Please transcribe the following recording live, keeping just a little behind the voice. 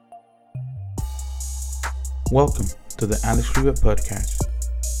Welcome to the Alex Riva podcast.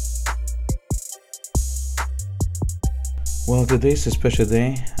 Well, today's a special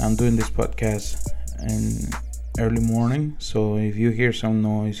day. I'm doing this podcast in early morning, so if you hear some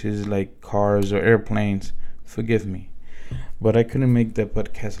noises like cars or airplanes, forgive me. But I couldn't make the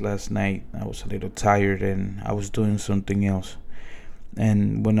podcast last night. I was a little tired and I was doing something else.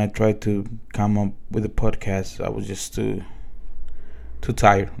 And when I tried to come up with a podcast, I was just too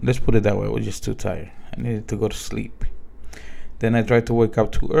tired. Let's put it that way. I was just too tired. I needed to go to sleep. Then I tried to wake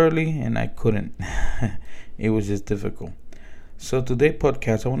up too early and I couldn't. It was just difficult. So today's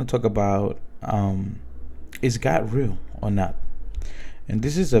podcast, I want to talk about is God real or not? And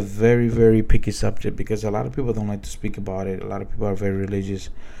this is a very, very picky subject because a lot of people don't like to speak about it. A lot of people are very religious.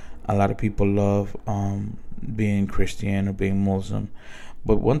 A lot of people love being Christian or being Muslim.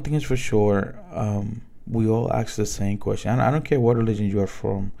 But one thing is for sure, we all ask the same question. I don't care what religion you are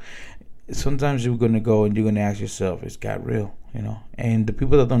from. Sometimes you're going to go and you're going to ask yourself, is God real? And the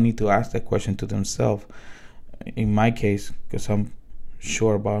people that don't need to ask that question to themselves, in my case, because I'm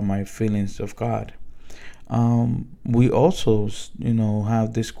sure about my feelings of God, we also,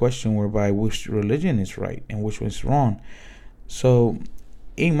 have this question whereby which religion is right and which one is wrong. So,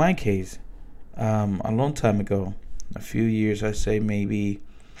 in my case, a long time ago, a few years, I say maybe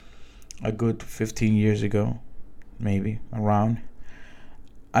a good 15 years ago, maybe around,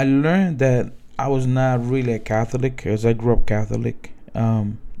 I learned that I was not really a Catholic because I grew up Catholic.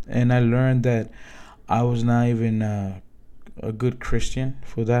 And I learned that I was not even a good Christian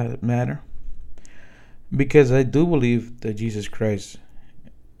for that matter. Because I do believe that Jesus Christ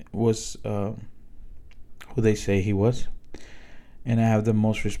was who they say he was. And I have the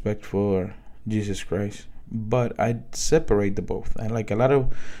most respect for Jesus Christ. But I separate the both. And like a lot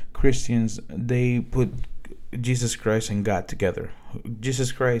of Christians, they put Jesus Christ and God together.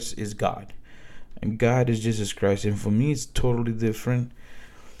 Jesus Christ is God. And God is Jesus Christ. And for me, it's totally different.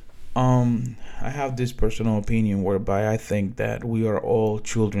 I have this personal opinion whereby I think that we are all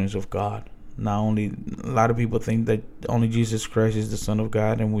children of God. Not only, a lot of people think that only Jesus Christ is the Son of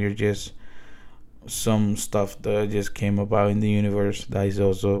God and we're just some stuff that just came about in the universe that is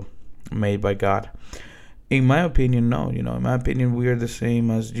also made by God. In my opinion, no. In my opinion, we are the same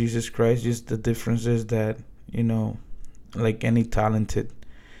as Jesus Christ. Just the difference is that, like any talented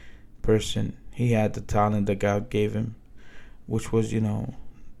person, he had the talent that God gave him, which was,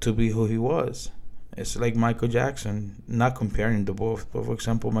 to be who he was. It's like Michael Jackson, not comparing the both, but for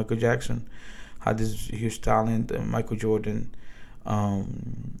example, Michael Jackson had this huge talent, and Michael Jordan,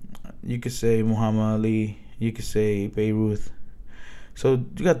 you could say Muhammad Ali, you could say Beirut. So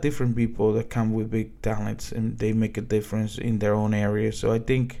you got different people that come with big talents and they make a difference in their own area. So I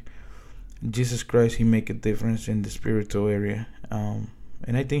think Jesus Christ, he make a difference in the spiritual area.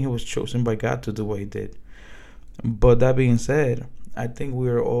 And I think he was chosen by God to do what he did. But that being said, I think we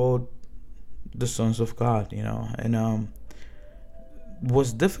are all the sons of God, And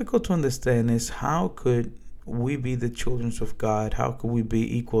what's difficult to understand is how could we be the children of God? How could we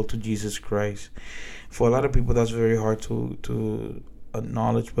be equal to Jesus Christ? For a lot of people, that's very hard to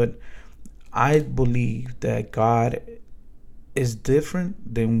acknowledge. But I believe that God is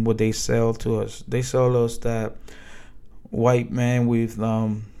different than what they sell to us. They sell us that white man with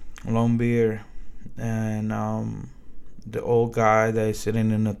long beard and the old guy that is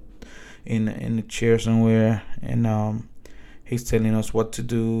sitting in a chair somewhere, and he's telling us what to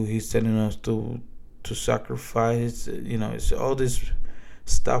do. He's telling us to sacrifice. It's all this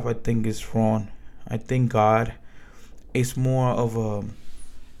stuff. I think is wrong. I think God is more of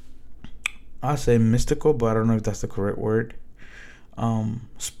I say mystical, but I don't know if that's the correct word.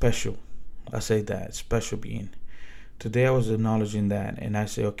 Special. I say that special being. Today I was acknowledging that, and I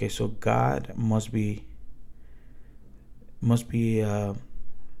say, okay, so God must be a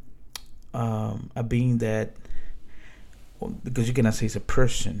being that, because you cannot say it's a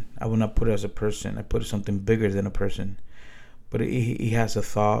person. I will not put it as a person. I put it something bigger than a person. But he has a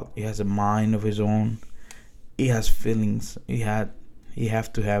thought. He has a mind of his own. He has feelings. He have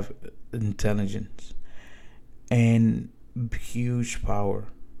to have intelligence and huge power.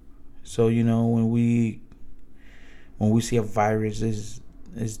 So when we see a virus is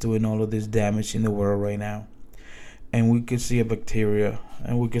doing all of this damage in the world right now, and we could see a bacteria,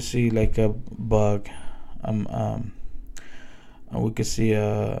 and we could see like a bug, and we could see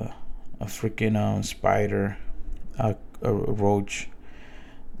a freaking spider, a roach.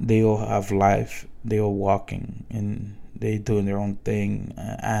 They all have life. They all walking and they doing their own thing.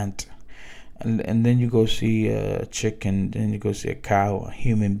 Ant, and then you go see a chicken. Then you go see a cow, a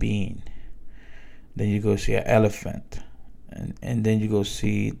human being. Then you go see an elephant, and then you go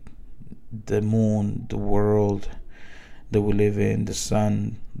see the moon, the world that we live in, the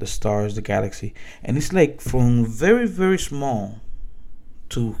sun, the stars, the galaxy. And it's like from very, very small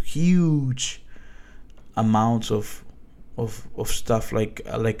to huge amounts of stuff, like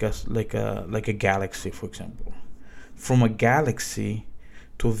a galaxy, for example. From a galaxy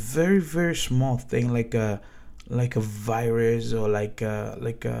to a very, very small thing, like a virus, or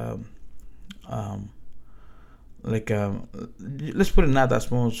um let's put it not that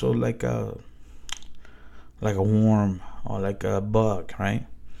small, so like a worm or like a bug, right?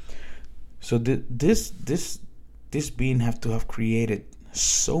 So this being have to have created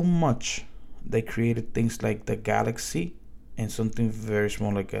so much. They created things like the galaxy and something very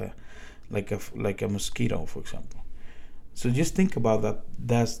small, like a mosquito, for example. So just think about that.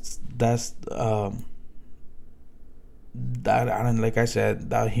 That, and like I said,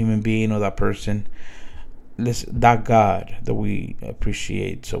 that human being or that person, that God that we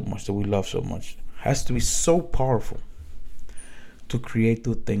appreciate so much, that we love so much, has to be so powerful to create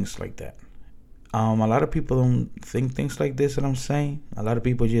two things like that. A lot of people don't think things like this that I'm saying. A lot of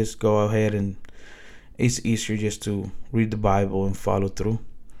people just go ahead, and it's easier just to read the Bible and follow through.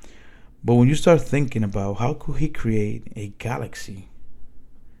 But when you start thinking about how could he create a galaxy,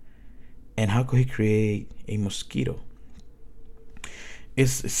 and how could he create a mosquito,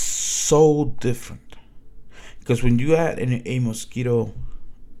 it's so different. Because when you add a mosquito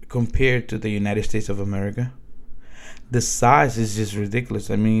compared to the United States of America, the size is just ridiculous.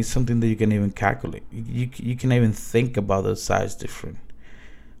 I mean, it's something that you can even calculate. You can even think about the size different.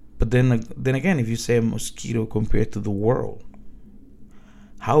 But then again, if you say a mosquito compared to the world,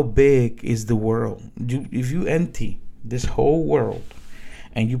 how big is the world? If you empty this whole world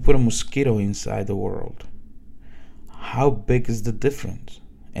and you put a mosquito inside the world, how big is the difference?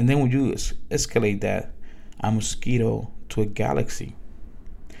 And then when you escalate that, a mosquito to a galaxy.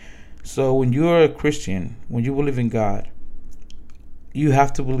 So when you are a Christian, when you believe in God, you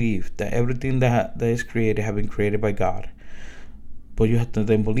have to believe that everything that is created have been created by God. But you have to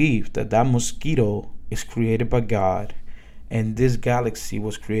then believe that that mosquito is created by God, and this galaxy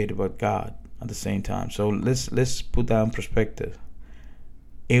was created by God at the same time. So let's put that in perspective.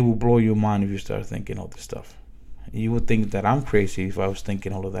 It will blow your mind if you start thinking all this stuff. You would think that I'm crazy if I was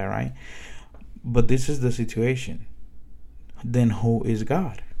thinking all of that, right? But this is the situation. Then who is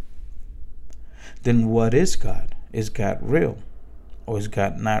God? Then what is God? Is God real, or is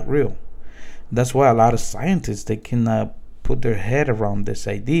God not real? That's why a lot of scientists, they cannot put their head around this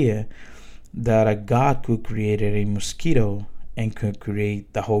idea that a God could create a mosquito and could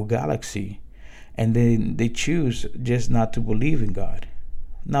create the whole galaxy, and then they choose just not to believe in God.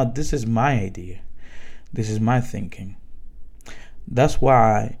 Now, this is my idea. This is my thinking. That's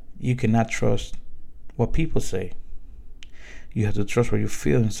why you cannot trust what people say. You have to trust what you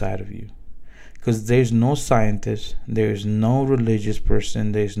feel inside of you. Because there's no scientist, there's no religious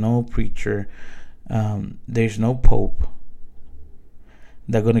person, there's no preacher, there's no pope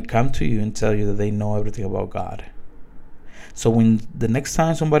that's going to come to you and tell you that they know everything about God. So when the next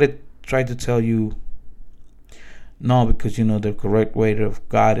time somebody tries to tell you, no, because the correct way of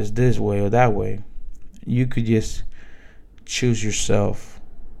God is this way or that way, you could just choose yourself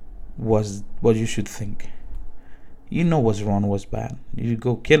what you should think. You know what's wrong, what's bad. You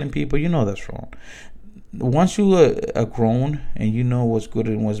go killing people, you know that's wrong. Once you are grown and you know what's good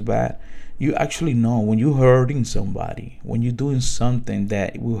and what's bad, you actually know when you're hurting somebody, when you're doing something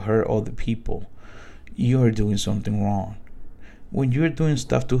that will hurt other people, you are doing something wrong. When you're doing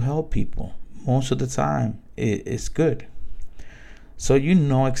stuff to help people, most of the time it's good. So you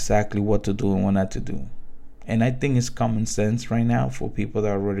know exactly what to do and what not to do. And I think it's common sense right now for people that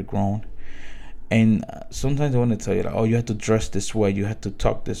are already grown. And sometimes I want to tell you, you have to dress this way, you have to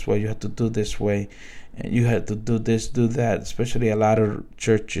talk this way, you have to do this way, you have to do this, do that. Especially a lot of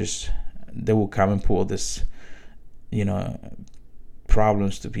churches, they will come and pull this,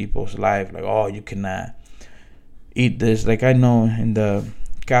 problems to people's life. Like, you cannot eat this. Like I know in the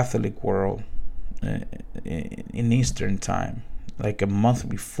Catholic world, in Eastern time, like a month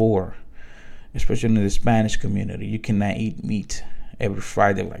before, especially in the Spanish community, you cannot eat meat every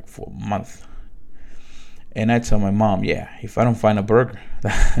Friday, like for a month. And I tell my mom, if I don't find a burger,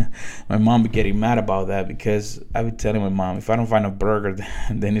 my mom be getting mad about that, because I be telling my mom, if I don't find a burger,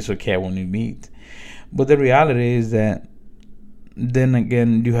 then it's okay, I won't eat meat. But the reality is that, then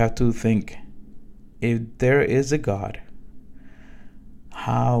again, you have to think, if there is a God,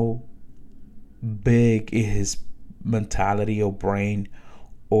 how big is his mentality or brain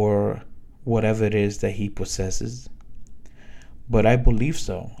or whatever it is that he possesses? But I believe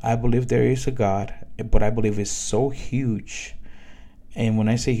so. I believe there is a God, but I believe it's so huge And when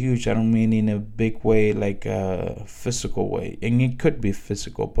I say huge, I don't mean in a big way, like a physical way. And it could be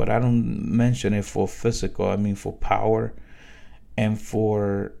physical, but I don't mention it for physical. I mean for power and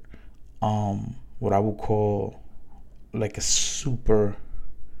for what I would call like a super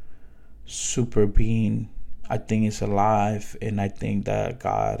being. I think it's alive, and I think that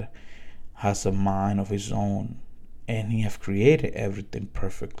God has a mind of his own, and he have created everything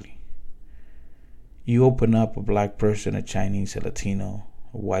perfectly. You open up a black person, a Chinese, a Latino,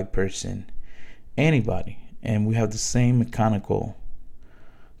 a white person, anybody, and we have the same mechanical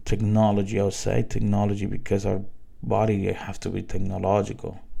technology outside technology, because our body have to be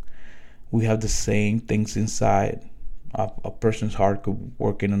technological. We have the same things inside. A person's heart could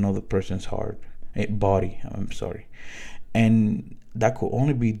work in another person's heart, body. I'm sorry, and that could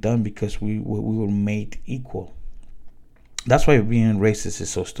only be done because we were made equal. That's why being racist is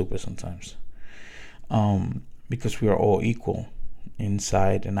so stupid sometimes. Because we are all equal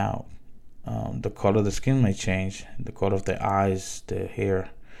inside and out. The color of the skin may change, the color of the eyes, the hair.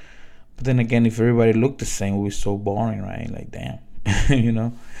 But then again, if everybody looked the same, we'd be so boring, right? Like, damn. you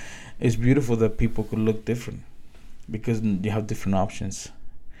know? It's beautiful that people could look different because you have different options.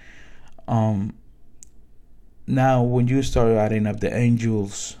 Now, when you start adding up the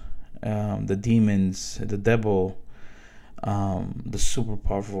angels, the demons, the devil, the super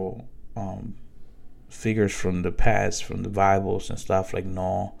powerful figures from the past, from the Bibles and stuff like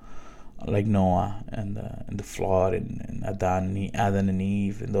Noah, and the flood, and Adam and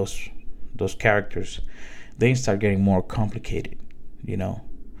Eve, and those characters, they start getting more complicated.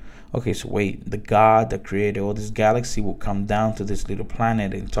 Okay, so wait, the God that created all this galaxy will come down to this little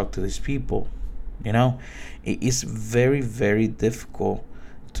planet and talk to these people. It's very, very difficult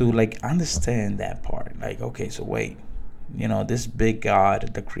to understand that part. Okay, so wait, this big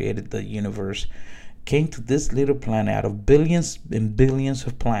God that created the universe came to this little planet out of billions and billions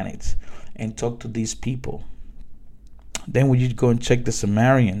of planets and talked to these people. Then when you go and check the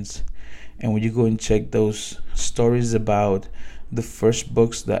Sumerians, and when you go and check those stories about the first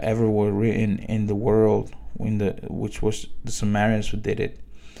books that ever were written in the world, which was the Sumerians who did it,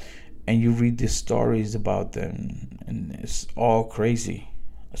 and you read these stories about them, and it's all crazy,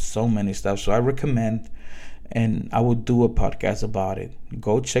 so many stuff. So I recommend, and I will do a podcast about it.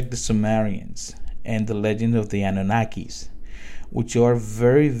 Go check the Sumerians and the legend of the Anunnakis, which are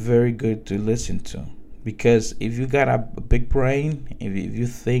very, very good to listen to. Because if you got a big brain, if you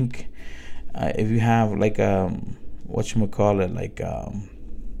think, if you have an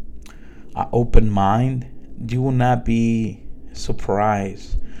open mind, you will not be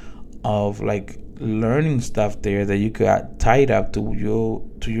surprised of learning stuff there that you got tied up to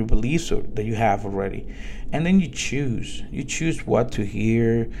your beliefs that you have already. And then you choose what to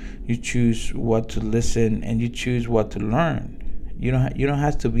hear, you choose what to listen, and you choose what to learn. You don't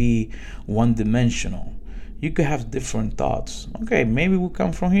have to be one dimensional. You could have different thoughts. Okay, maybe we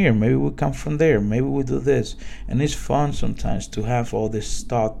come from here, maybe we come from there, maybe we do this. And it's fun sometimes to have all this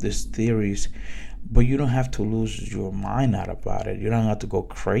thought, these theories, but you don't have to lose your mind out about it. You don't have to go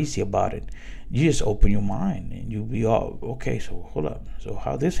crazy about it. You just open your mind and you'll be all, okay, so hold up. So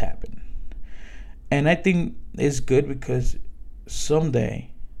how this happened? And I think it's good because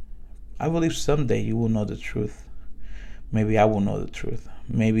I believe someday you will know the truth. Maybe I will know the truth.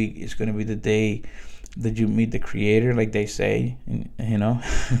 Maybe it's going to be the day that you meet the creator, like they say,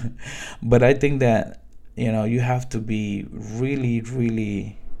 But I think that, you have to be really,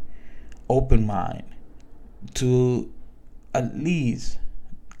 really open mind to at least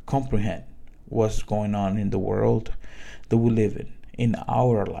comprehend what's going on in the world that we live in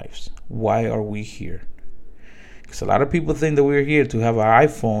our lives. Why are we here? Because a lot of people think that we're here to have an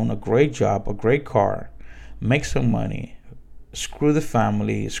iPhone, a great job, a great car, make some money, screw the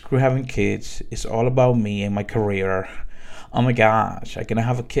family, screw having kids. It's all about me and my career. Oh my gosh, I cannot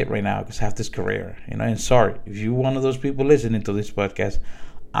have a kid right now because I have this career. And sorry, if you're one of those people listening to this podcast,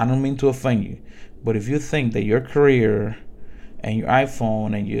 I don't mean to offend you. But if you think that your career and your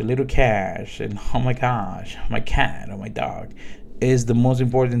iPhone and your little cash and oh my gosh, my cat or my dog is the most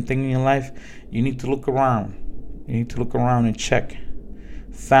important thing in your life, you need to look around. You need to look around and check.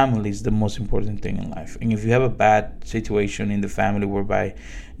 Family is the most important thing in life. And if you have a bad situation in the family whereby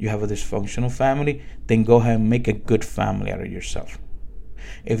you have a dysfunctional family, then go ahead and make a good family out of yourself.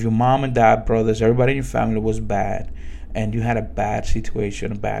 If your mom and dad, brothers, everybody in your family was bad, and you had a bad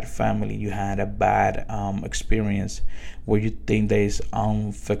situation, a bad family, you had a bad experience where you think that is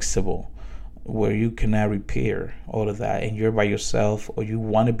unfixable, where you cannot repair all of that, and you're by yourself, or you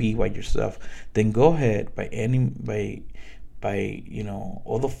want to be by yourself, then go ahead by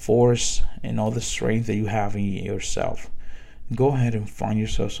all the force and all the strength that you have in yourself. go ahead and find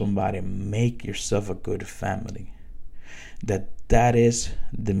yourself somebody, make yourself a good family. That is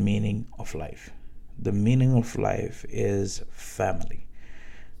the meaning of life. The meaning of life is family.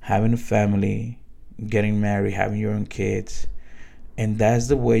 Having a family, getting married, having your own kids, and that's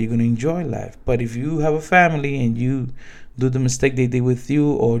the way you're going to enjoy life. But if you have a family and you do the mistake they did with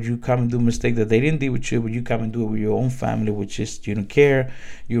you, or you come and do a mistake that they didn't do with you, but you come and do it with your own family, which is you don't care,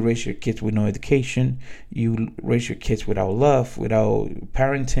 you raise your kids with no education, you raise your kids without love, without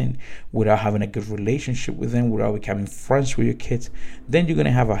parenting, without having a good relationship with them, without becoming friends with your kids, then you're going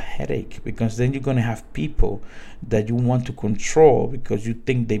to have a headache, because then you're going to have people that you want to control because you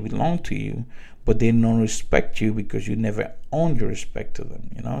think they belong to you, but they don't respect you because you never owned your respect to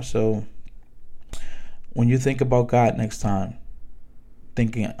them, So when you think about God next time,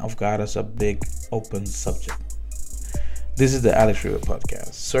 thinking of God as a big open subject. This is the Alex River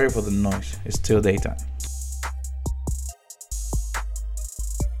Podcast. Sorry for the noise. It's still daytime.